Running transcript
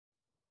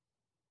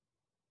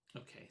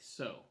Okay,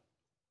 so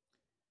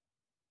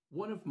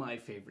one of my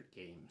favorite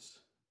games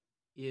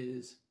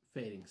is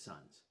Fading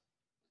Suns.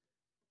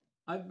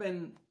 I've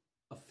been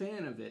a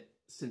fan of it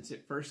since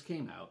it first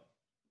came out.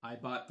 I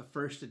bought the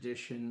first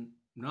edition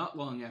not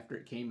long after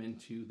it came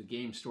into the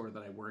game store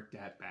that I worked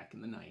at back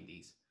in the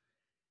 90s.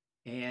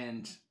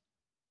 And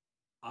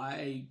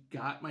I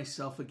got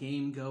myself a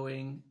game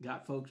going,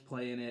 got folks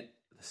playing it.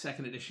 The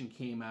second edition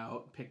came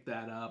out, picked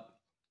that up,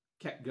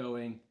 kept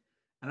going,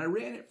 and I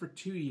ran it for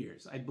 2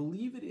 years. I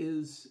believe it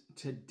is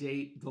to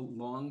date the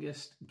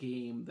longest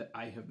game that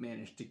I have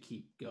managed to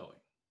keep going.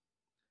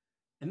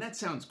 And that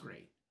sounds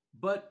great,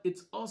 but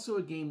it's also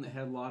a game that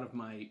had a lot of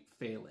my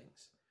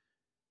failings.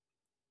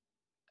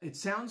 It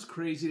sounds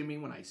crazy to me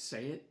when I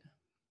say it,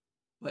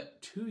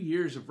 but 2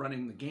 years of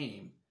running the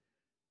game,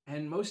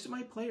 and most of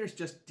my players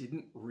just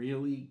didn't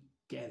really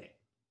get it.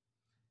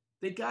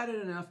 They got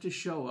it enough to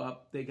show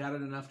up, they got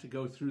it enough to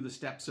go through the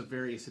steps of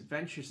various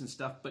adventures and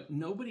stuff, but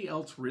nobody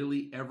else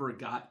really ever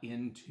got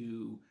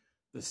into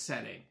the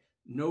setting.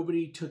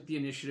 Nobody took the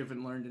initiative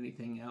and learned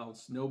anything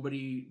else.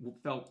 Nobody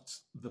felt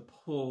the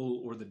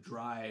pull or the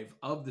drive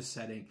of the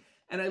setting.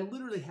 And I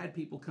literally had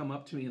people come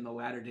up to me in the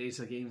latter days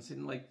of the game and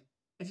saying, like,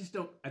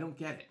 I don't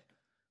get it.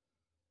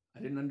 I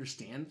didn't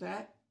understand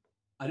that.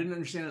 I didn't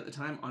understand it at the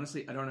time.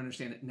 Honestly, I don't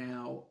understand it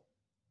now.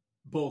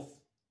 Both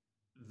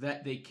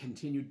that they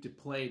continued to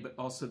play, but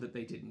also that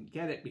they didn't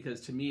get it, because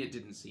to me it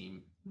didn't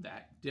seem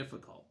that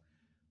difficult.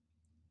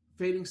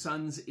 Fading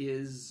Suns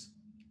is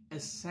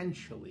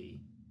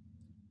essentially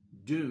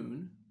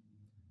Dune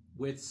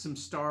with some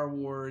Star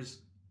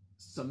Wars,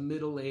 some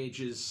Middle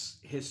Ages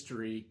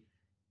history,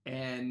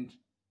 and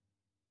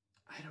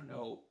I don't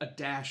know, a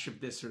dash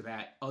of this or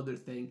that other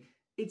thing.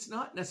 It's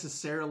not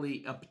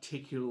necessarily a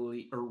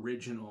particularly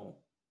original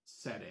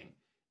setting.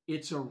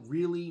 It's a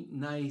really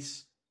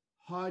nice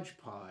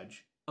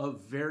hodgepodge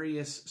of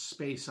various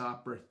space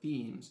opera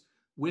themes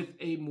with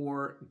a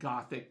more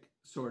gothic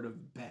sort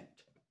of bent.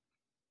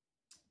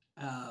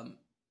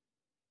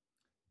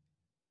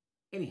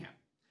 Anyhow,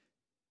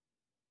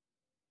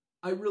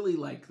 I really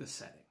like the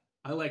setting.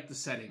 I like the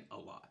setting a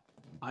lot.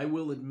 I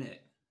will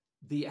admit,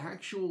 the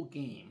actual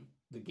game,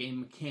 the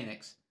game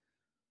mechanics,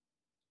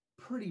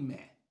 pretty meh.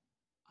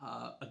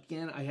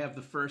 Again, I have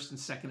the first and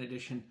second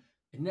edition.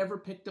 I never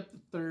picked up the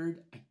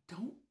third. I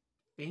don't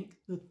think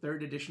the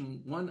third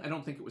edition, one, I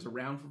don't think it was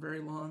around for very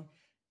long,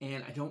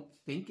 and I don't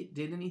think it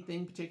did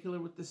anything particular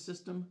with the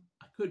system.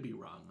 I could be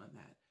wrong on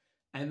that.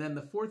 And then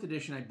the fourth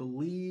edition, I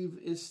believe,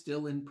 is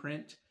still in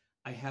print.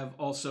 I have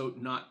also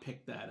not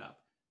picked that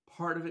up.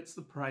 Part of it's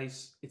the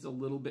price. It's a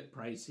little bit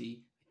pricey.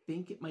 I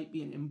think it might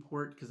be an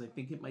import because I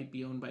think it might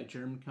be owned by a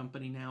German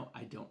company now.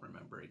 I don't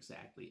remember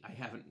exactly. I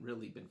haven't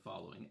really been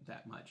following it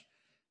that much.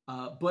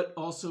 But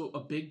also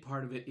a big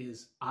part of it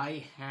is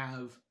I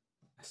have,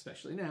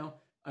 especially now,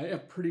 I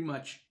have pretty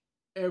much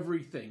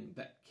everything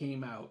that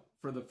came out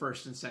for the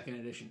first and second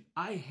edition.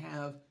 I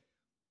have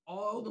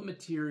all the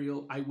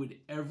material I would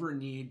ever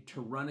need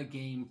to run a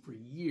game for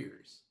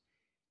years.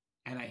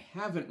 And I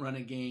haven't run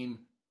a game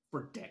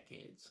for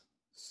decades.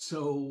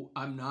 So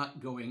I'm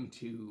not going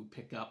to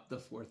pick up the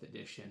fourth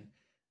edition.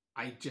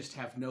 I just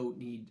have no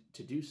need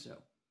to do so.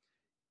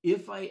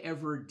 If I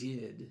ever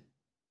did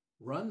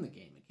run the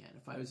game again,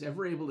 if I was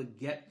ever able to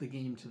get the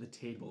game to the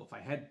table, if I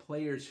had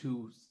players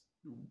who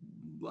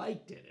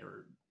liked it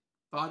or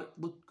thought it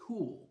looked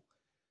cool,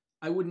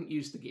 I wouldn't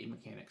use the game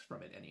mechanics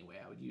from it anyway.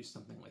 I would use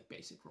something like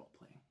basic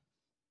role-playing.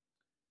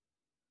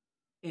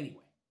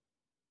 Anyway,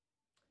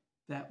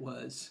 that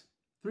was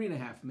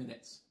 3.5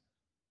 minutes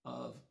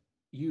of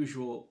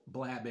usual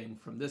blabbing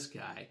from this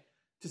guy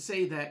to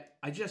say that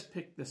I just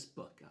picked this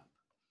book up.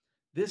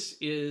 This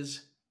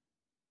is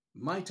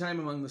My Time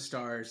Among the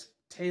Stars,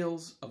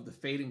 Tales of the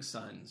Fading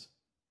Suns.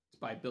 It's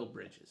by Bill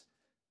Bridges.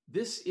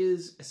 This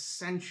is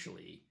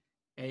essentially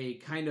a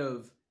kind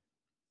of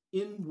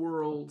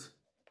in-world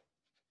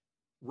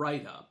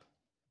write-up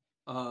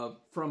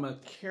from a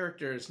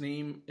character. His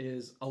name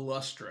is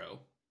Illustro.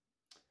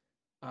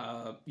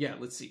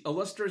 Let's see.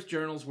 Illustro's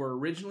journals were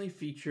originally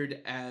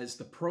featured as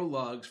the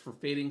prologues for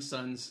Fading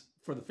Suns,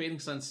 for the Fading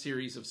Suns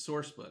series of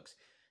source books,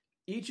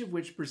 each of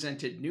which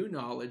presented new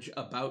knowledge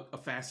about a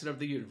facet of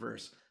the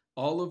universe.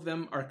 All of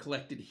them are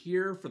collected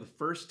here for the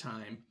first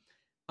time,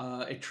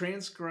 as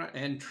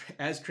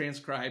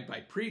transcribed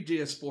by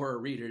pre-Diaspora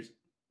readers,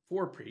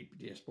 for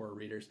pre-Diaspora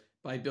readers,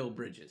 by Bill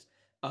Bridges.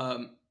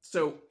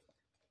 So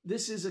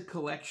this is a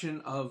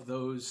collection of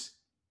those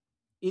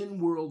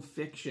in-world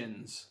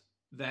fictions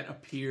that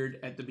appeared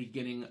at the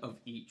beginning of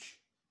each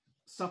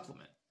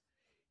supplement.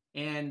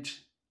 And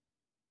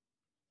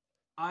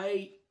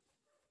I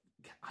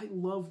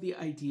love the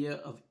idea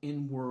of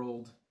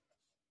in-world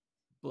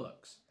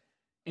books.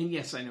 And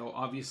yes, I know,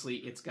 obviously,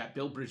 it's got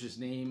Bill Bridges'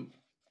 name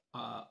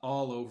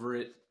all over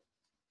it.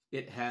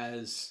 It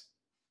has,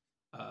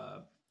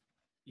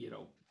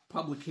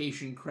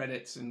 publication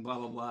credits and blah,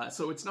 blah, blah.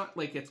 So it's not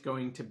like it's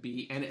going to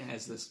be, and it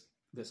has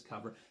this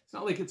cover. It's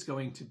not like it's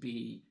going to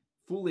be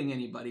fooling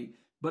anybody.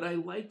 But I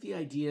like the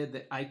idea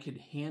that I could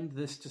hand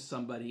this to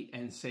somebody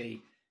and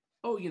say,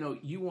 oh,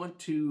 you want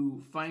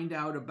to find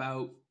out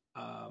about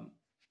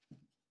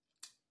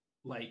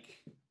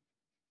like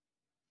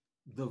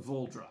the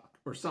Voldrak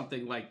or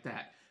something like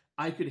that.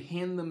 I could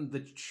hand them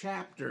the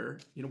chapter,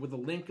 with a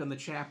link on the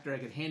chapter. I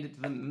could hand it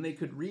to them, and they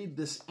could read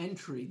this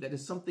entry that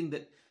is something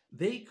that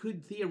they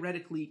could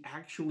theoretically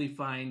actually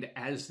find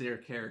as their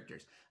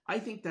characters. I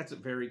think that's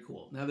very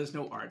cool. Now, there's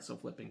no art, so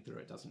flipping through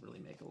it doesn't really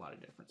make a lot of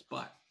difference.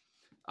 But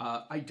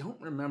I don't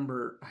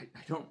remember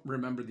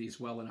these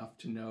well enough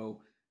to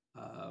know.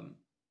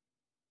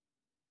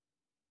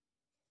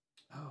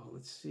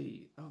 Let's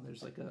see. Oh,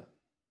 there's like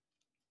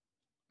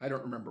I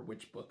don't remember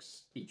which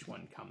books each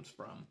one comes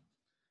from.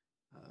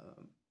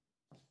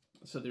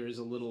 So there is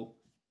a little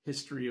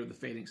history of the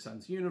Fading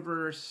Suns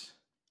universe.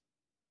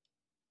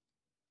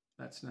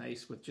 That's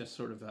nice, with just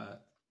sort of the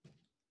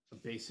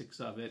basics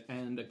of it,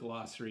 and a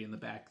glossary in the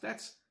back.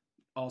 That's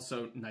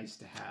also nice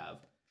to have.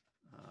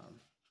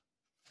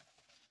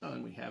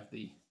 And we have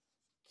the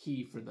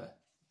key for the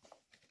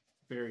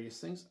various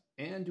things.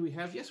 And do we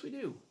have? Yes, we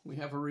do. We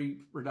have a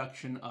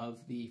reproduction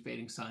of the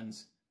Fading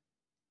Suns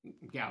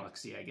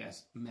galaxy, I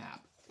guess,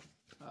 map.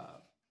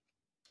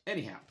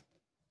 Anyhow.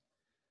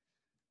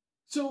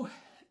 So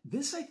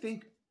this, I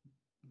think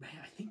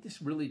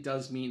this really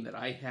does mean that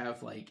I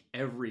have like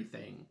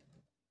everything.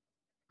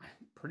 I'm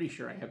pretty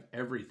sure I have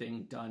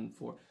everything done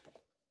for.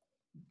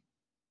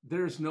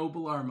 There's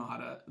Noble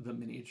Armada, the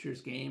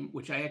miniatures game,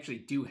 which I actually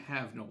do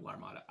have Noble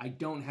Armada. I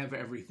don't have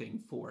everything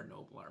for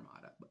Noble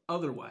Armada, but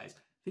otherwise, I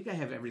think I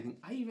have everything.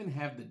 I even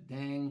have the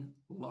dang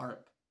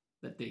LARP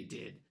that they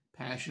did,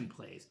 Passion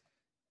Plays.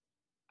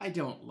 I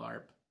don't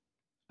LARP.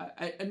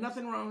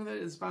 Nothing wrong with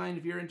it. It's fine.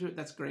 If you're into it,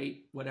 that's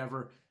great.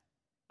 Whatever.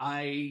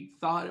 I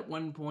thought at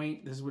one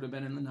point, this would have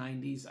been in the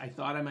 90s, I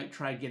thought I might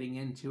try getting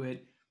into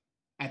it.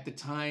 At the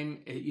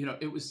time,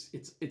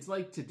 it's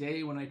like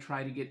today when I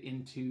try to get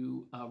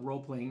into a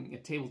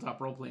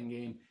tabletop role-playing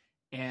game,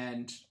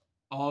 and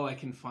all I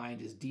can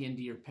find is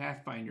D&D or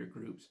Pathfinder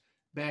groups.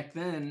 Back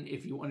then,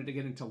 if you wanted to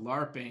get into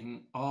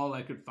LARPing, all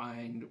I could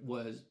find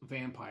was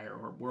Vampire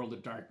or World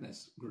of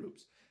Darkness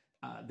groups.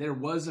 There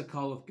was a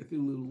Call of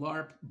Cthulhu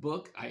LARP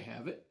book. I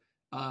have it.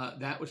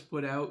 That was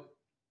put out.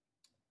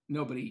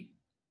 Nobody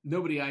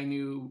I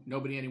knew,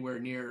 nobody anywhere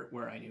near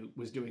where I knew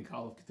was doing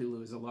Call of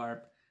Cthulhu as a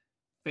LARP.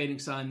 Fading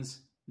Suns,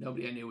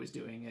 nobody I knew was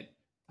doing it.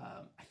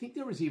 I think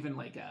there was even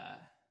like I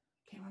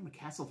can't remember,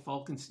 Castle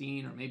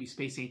Falkenstein or maybe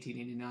Space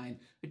 1889.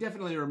 I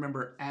definitely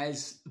remember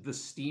as the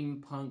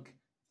steampunk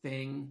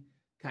thing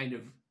kind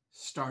of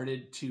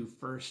started to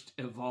first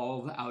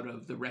evolve out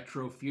of the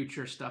retro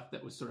future stuff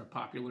that was sort of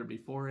popular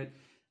before it.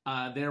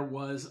 There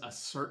was a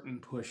certain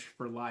push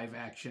for live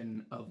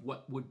action of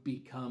what would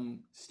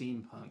become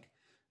steampunk.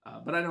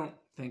 But I don't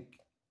think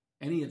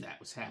any of that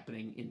was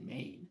happening in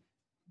Maine.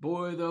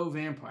 Boy, though,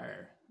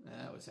 Vampire,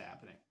 that was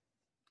happening.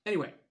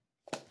 Anyway,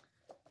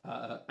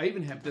 I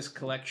even have this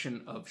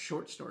collection of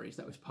short stories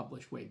that was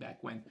published way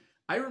back when.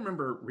 I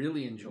remember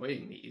really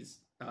enjoying these.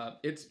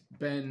 It's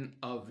been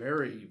a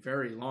very,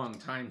 very long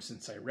time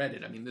since I read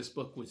it. I mean, this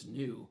book was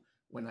new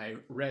when I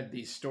read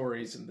these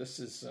stories, and this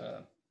is,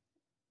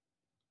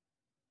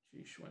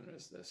 when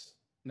was this?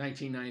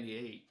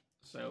 1998.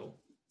 So,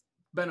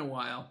 been a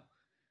while.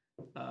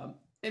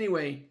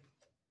 Anyway,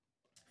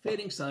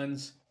 Fading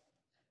Suns,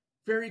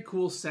 very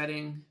cool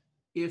setting.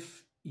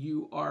 If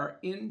you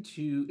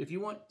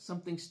want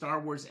something Star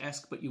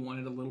Wars-esque, but you want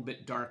it a little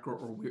bit darker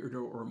or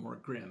weirder or more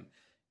grim.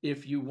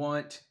 If you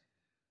want,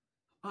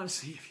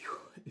 honestly,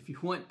 if you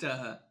want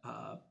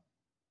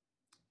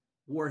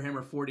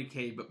Warhammer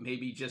 40K, but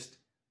maybe just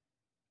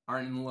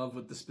aren't in love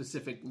with the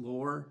specific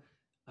lore,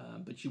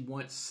 but you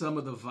want some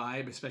of the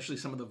vibe, especially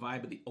some of the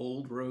vibe of the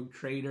old Rogue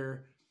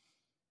Trader,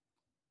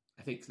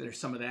 I think there's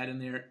some of that in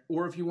there.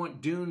 Or if you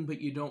want Dune, but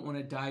you don't want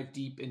to dive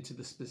deep into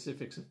the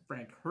specifics of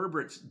Frank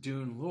Herbert's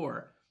Dune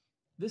lore,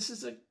 this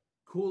is a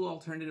cool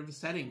alternative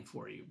setting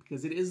for you,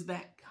 because it is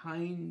that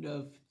kind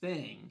of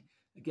thing.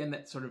 Again,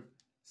 that sort of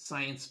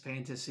science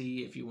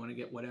fantasy, if you want to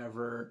get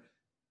whatever,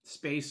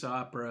 space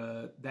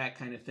opera, that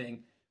kind of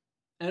thing.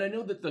 And I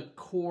know that the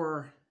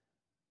core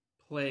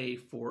play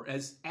for,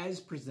 as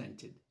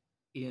presented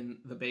in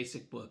the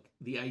basic book,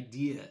 the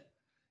idea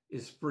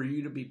is for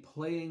you to be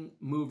playing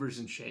movers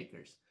and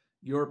shakers.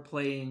 You're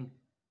playing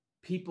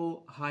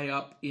people high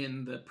up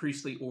in the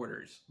priestly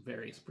orders,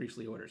 various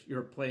priestly orders.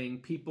 You're playing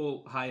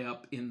people high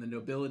up in the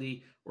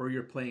nobility, or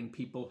you're playing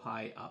people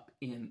high up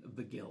in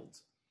the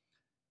guilds.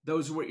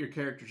 Those are what your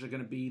characters are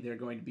going to be. They're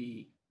going to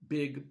be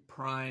big,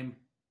 prime,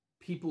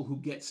 people who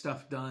get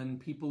stuff done,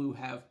 people who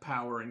have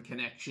power and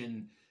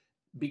connection,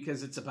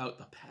 because it's about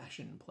the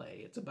passion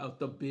play. It's about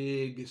the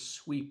big,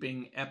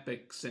 sweeping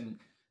epics and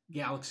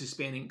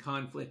galaxy-spanning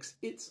conflicts.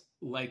 It's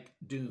like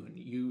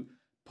Dune.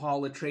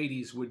 Paul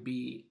Atreides would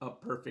be a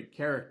perfect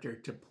character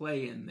to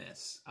play in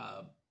this.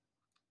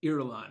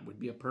 Irulan would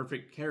be a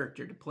perfect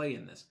character to play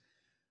in this.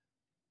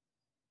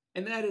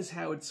 And that is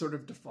how it's sort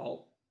of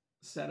default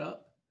set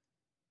up.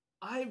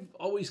 I've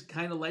always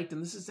kind of liked,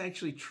 and this is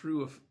actually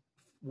true of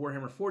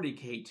Warhammer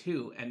 40K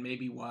too, and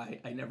maybe why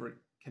I never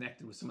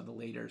connected with some of the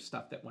later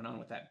stuff that went on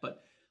with that.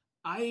 But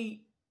I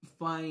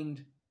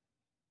find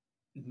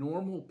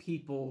normal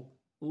people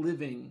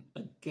living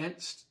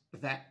against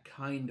that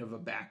kind of a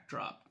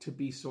backdrop to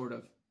be sort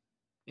of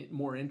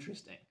more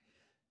interesting.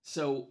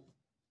 So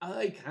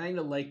I kind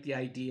of like the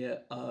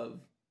idea of,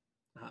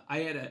 I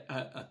had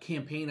a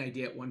campaign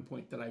idea at one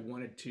point that I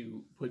wanted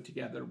to put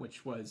together,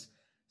 which was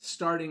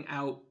starting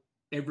out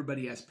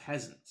everybody as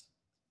peasants.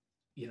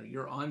 You know,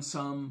 you're on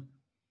some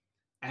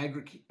I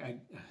can't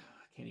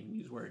even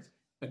use words,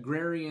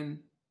 agrarian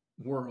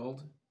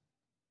world,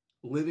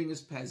 living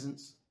as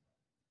peasants,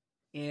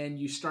 and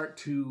you start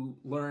to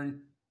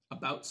learn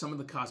about some of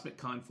the cosmic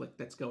conflict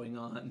that's going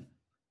on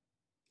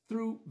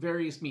through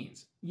various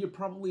means. You're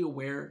probably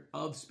aware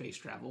of space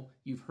travel.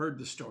 You've heard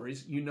the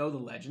stories, you know the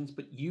legends,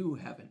 but you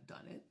haven't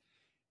done it.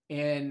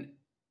 And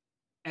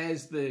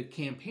as the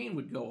campaign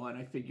would go on,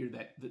 I figured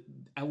that the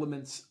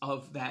elements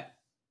of that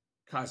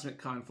cosmic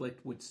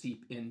conflict would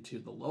seep into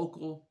the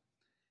local.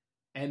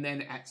 And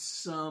then at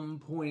some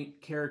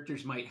point,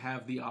 characters might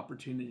have the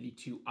opportunity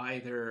to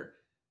either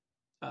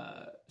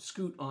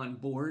scoot on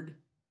board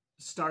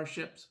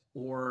starships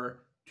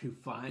or to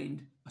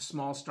find a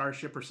small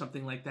starship or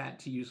something like that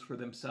to use for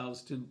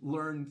themselves, to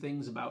learn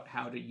things about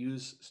how to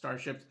use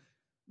starships,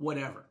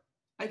 whatever.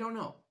 I don't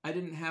know. I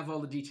didn't have all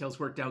the details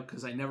worked out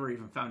because I never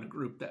even found a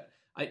group that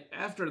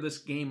after this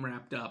game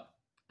wrapped up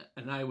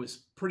and I was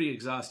pretty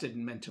exhausted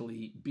and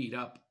mentally beat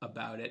up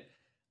about it,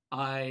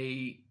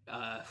 I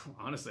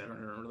honestly, I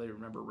don't really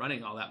remember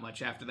running all that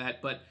much after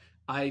that, but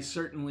I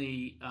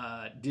certainly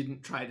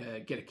didn't try to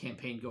get a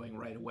campaign going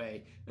right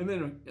away. And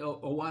then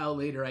a while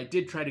later, I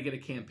did try to get a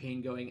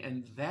campaign going,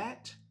 and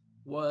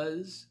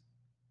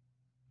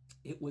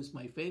it was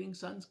my Fading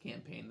Suns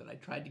campaign that I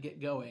tried to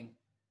get going.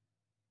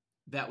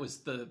 That was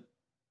the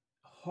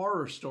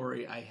horror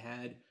story I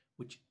had,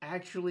 which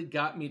actually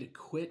got me to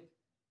quit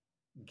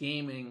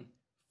gaming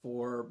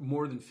for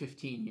more than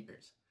 15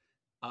 years.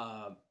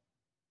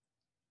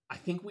 I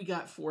think we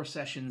got 4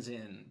 sessions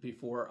in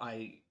before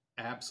I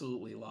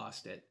absolutely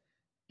lost it.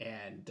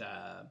 And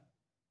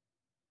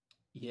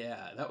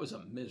yeah, that was a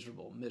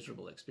miserable,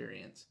 miserable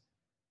experience.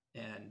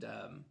 And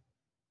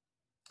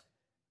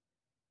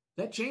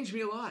that changed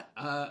me a lot.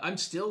 I'm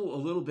still a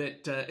little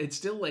bit, it's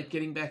still like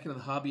getting back into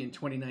the hobby in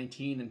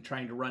 2019 and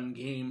trying to run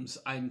games.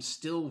 I'm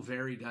still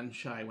very gun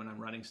shy when I'm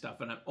running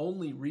stuff. And I'm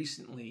only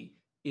recently,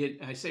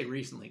 I say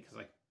recently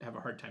because I have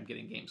a hard time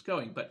getting games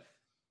going, but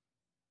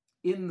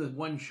in the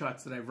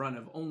one-shots that I've run,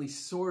 I've only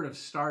sort of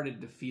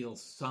started to feel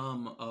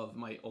some of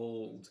my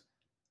old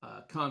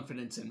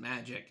confidence and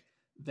magic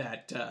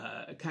that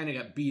kind of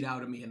got beat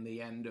out of me in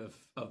the end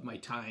of my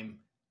time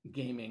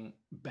gaming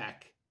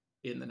back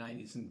in the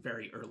 90s and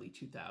very early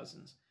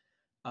 2000s.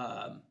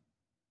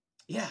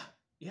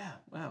 Yeah,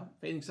 wow.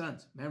 Fading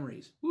Suns,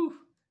 memories. Woo!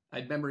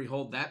 I'd memory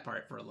hold that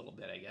part for a little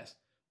bit, I guess.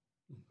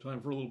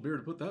 Time for a little beer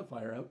to put that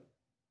fire out.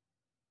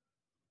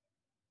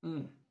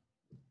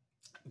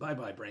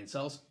 Bye-bye, brain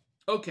cells.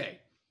 Okay,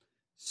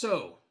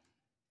 so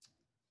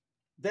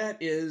that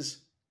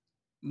is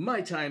my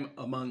time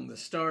among the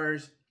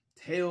stars,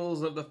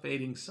 Tales of the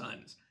Fading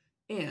Suns,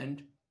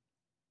 and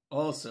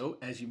also,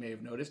 as you may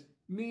have noticed,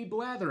 me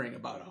blathering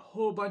about a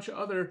whole bunch of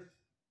other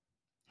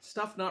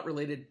stuff not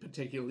related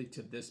particularly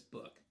to this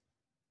book.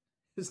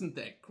 Isn't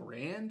that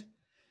grand?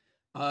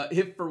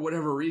 If for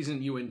whatever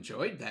reason you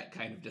enjoyed that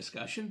kind of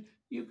discussion,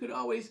 you could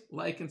always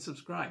like and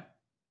subscribe.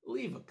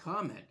 Leave a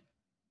comment.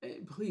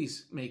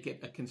 Please make it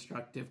a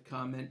constructive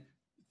comment.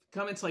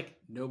 Comments like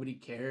nobody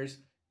cares,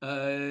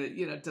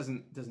 it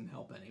doesn't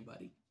help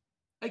anybody.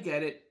 I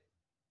get it.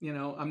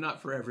 I'm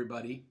not for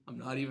everybody. I'm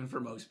not even for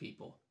most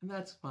people, and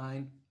that's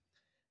fine.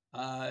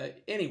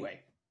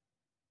 Anyway,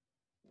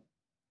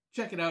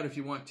 check it out if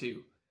you want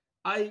to.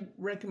 I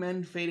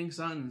recommend Fading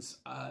Suns.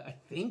 I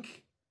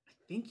think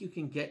you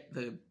can get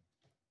the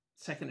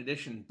second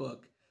edition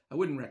book. I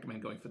wouldn't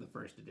recommend going for the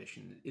first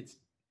edition. It's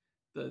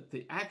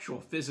the actual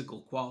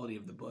physical quality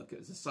of the book. It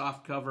was a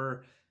soft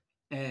cover,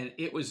 and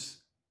it was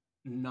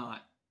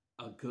not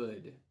a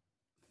good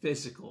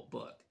physical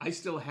book. I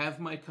still have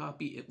my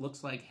copy. It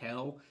looks like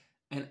hell,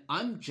 and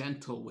I'm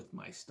gentle with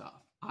my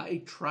stuff.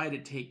 I try to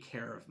take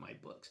care of my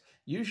books.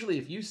 Usually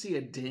if you see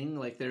a ding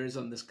like there is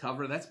on this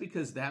cover, that's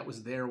because that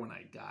was there when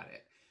I got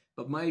it.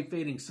 But my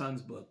Fading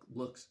Suns book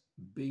looks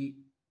beat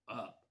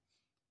up.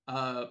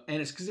 And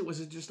it's because it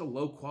was just a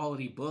low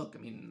quality book.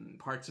 I mean,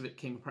 parts of it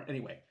came apart.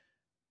 Anyway,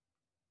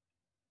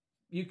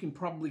 you can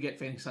probably get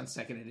Fading Suns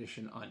second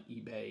edition on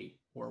eBay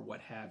or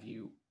what have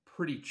you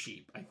pretty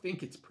cheap. I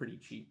think it's pretty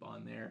cheap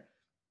on there.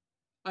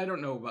 I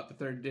don't know about the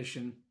third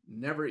edition.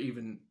 Never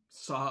even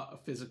saw a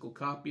physical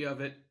copy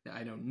of it.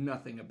 I know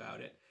nothing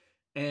about it.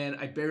 And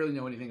I barely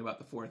know anything about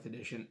the fourth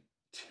edition.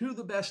 To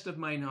the best of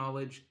my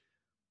knowledge,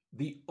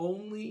 the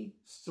only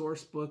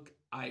source book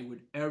I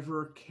would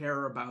ever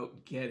care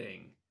about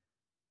getting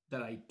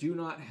that I do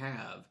not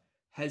have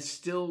has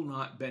still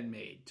not been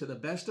made. To the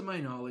best of my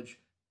knowledge,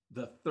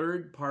 the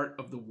third part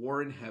of The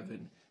War in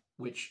Heaven,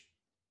 which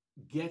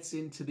gets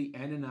into the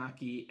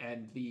Anunnaki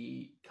and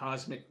the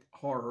cosmic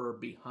horror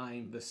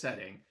behind the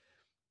setting.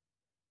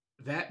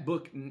 That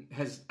book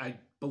has, I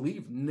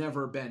believe,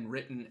 never been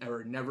written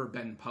or never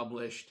been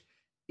published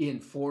in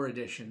 4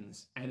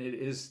 editions. And it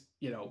is,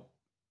 you know,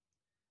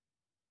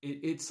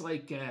 it's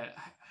like, I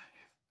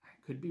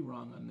could be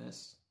wrong on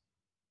this.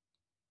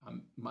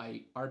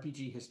 My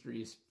RPG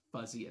history is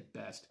fuzzy at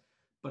best,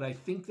 but I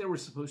think there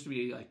was supposed to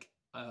be like,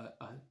 I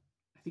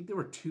think there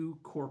were 2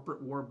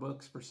 corporate war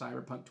books for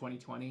Cyberpunk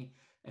 2020,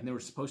 and there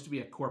was supposed to be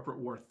a corporate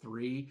war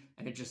 3,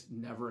 and it just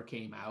never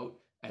came out.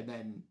 And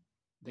then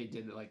they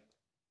did like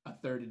a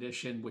 3rd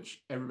edition,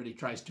 which everybody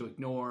tries to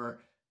ignore.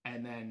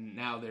 And then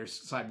now there's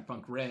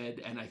Cyberpunk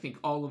Red, and I think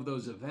all of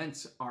those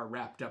events are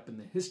wrapped up in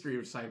the history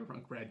of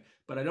Cyberpunk Red,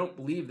 but I don't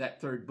believe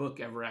that 3rd book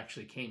ever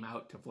actually came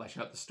out to flesh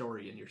out the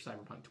story in your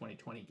Cyberpunk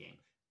 2020 game,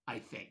 I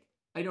think.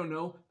 I don't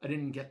know. I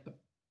didn't get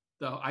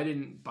I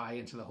didn't buy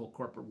into the whole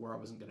corporate war. I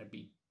wasn't going to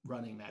be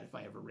running that if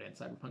I ever ran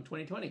Cyberpunk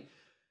 2020.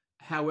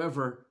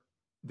 However,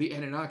 the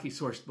Anunnaki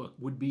source book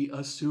would be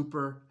a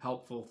super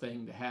helpful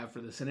thing to have for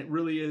this, and it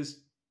really is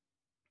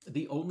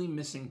the only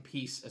missing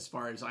piece, as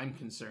far as I'm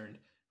concerned,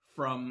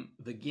 from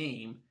the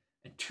game.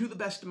 And to the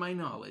best of my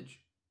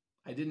knowledge,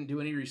 I didn't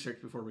do any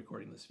research before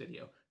recording this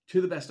video.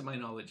 To the best of my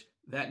knowledge,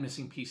 that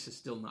missing piece has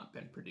still not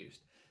been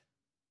produced.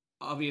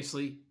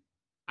 Obviously,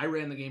 I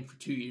ran the game for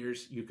 2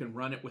 years. You can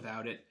run it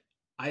without it.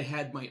 I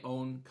had my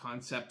own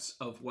concepts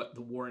of what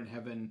the War in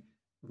Heaven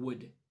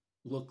would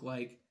look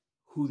like,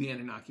 who the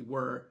Anunnaki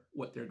were,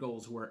 what their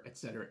goals were,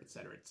 etc.,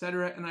 etc.,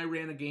 etc. And I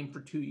ran a game for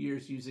 2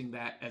 years using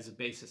that as a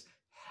basis.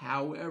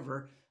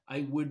 However,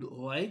 I would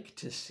like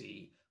to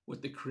see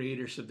what the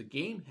creators of the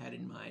game had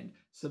in mind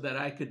so that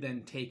I could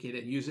then take it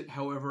and use it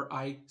however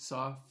I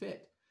saw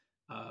fit.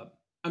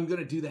 I'm going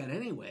to do that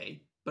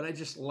anyway, but I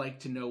just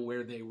like to know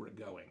where they were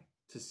going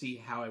to see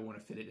how I want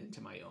to fit it into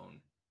my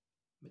own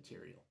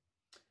material.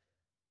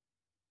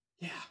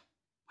 Yeah,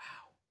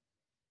 wow.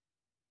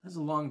 That's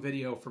a long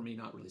video for me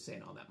not really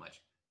saying all that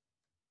much.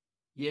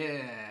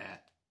 Yeah.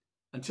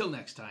 Until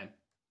next time,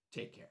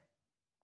 take care.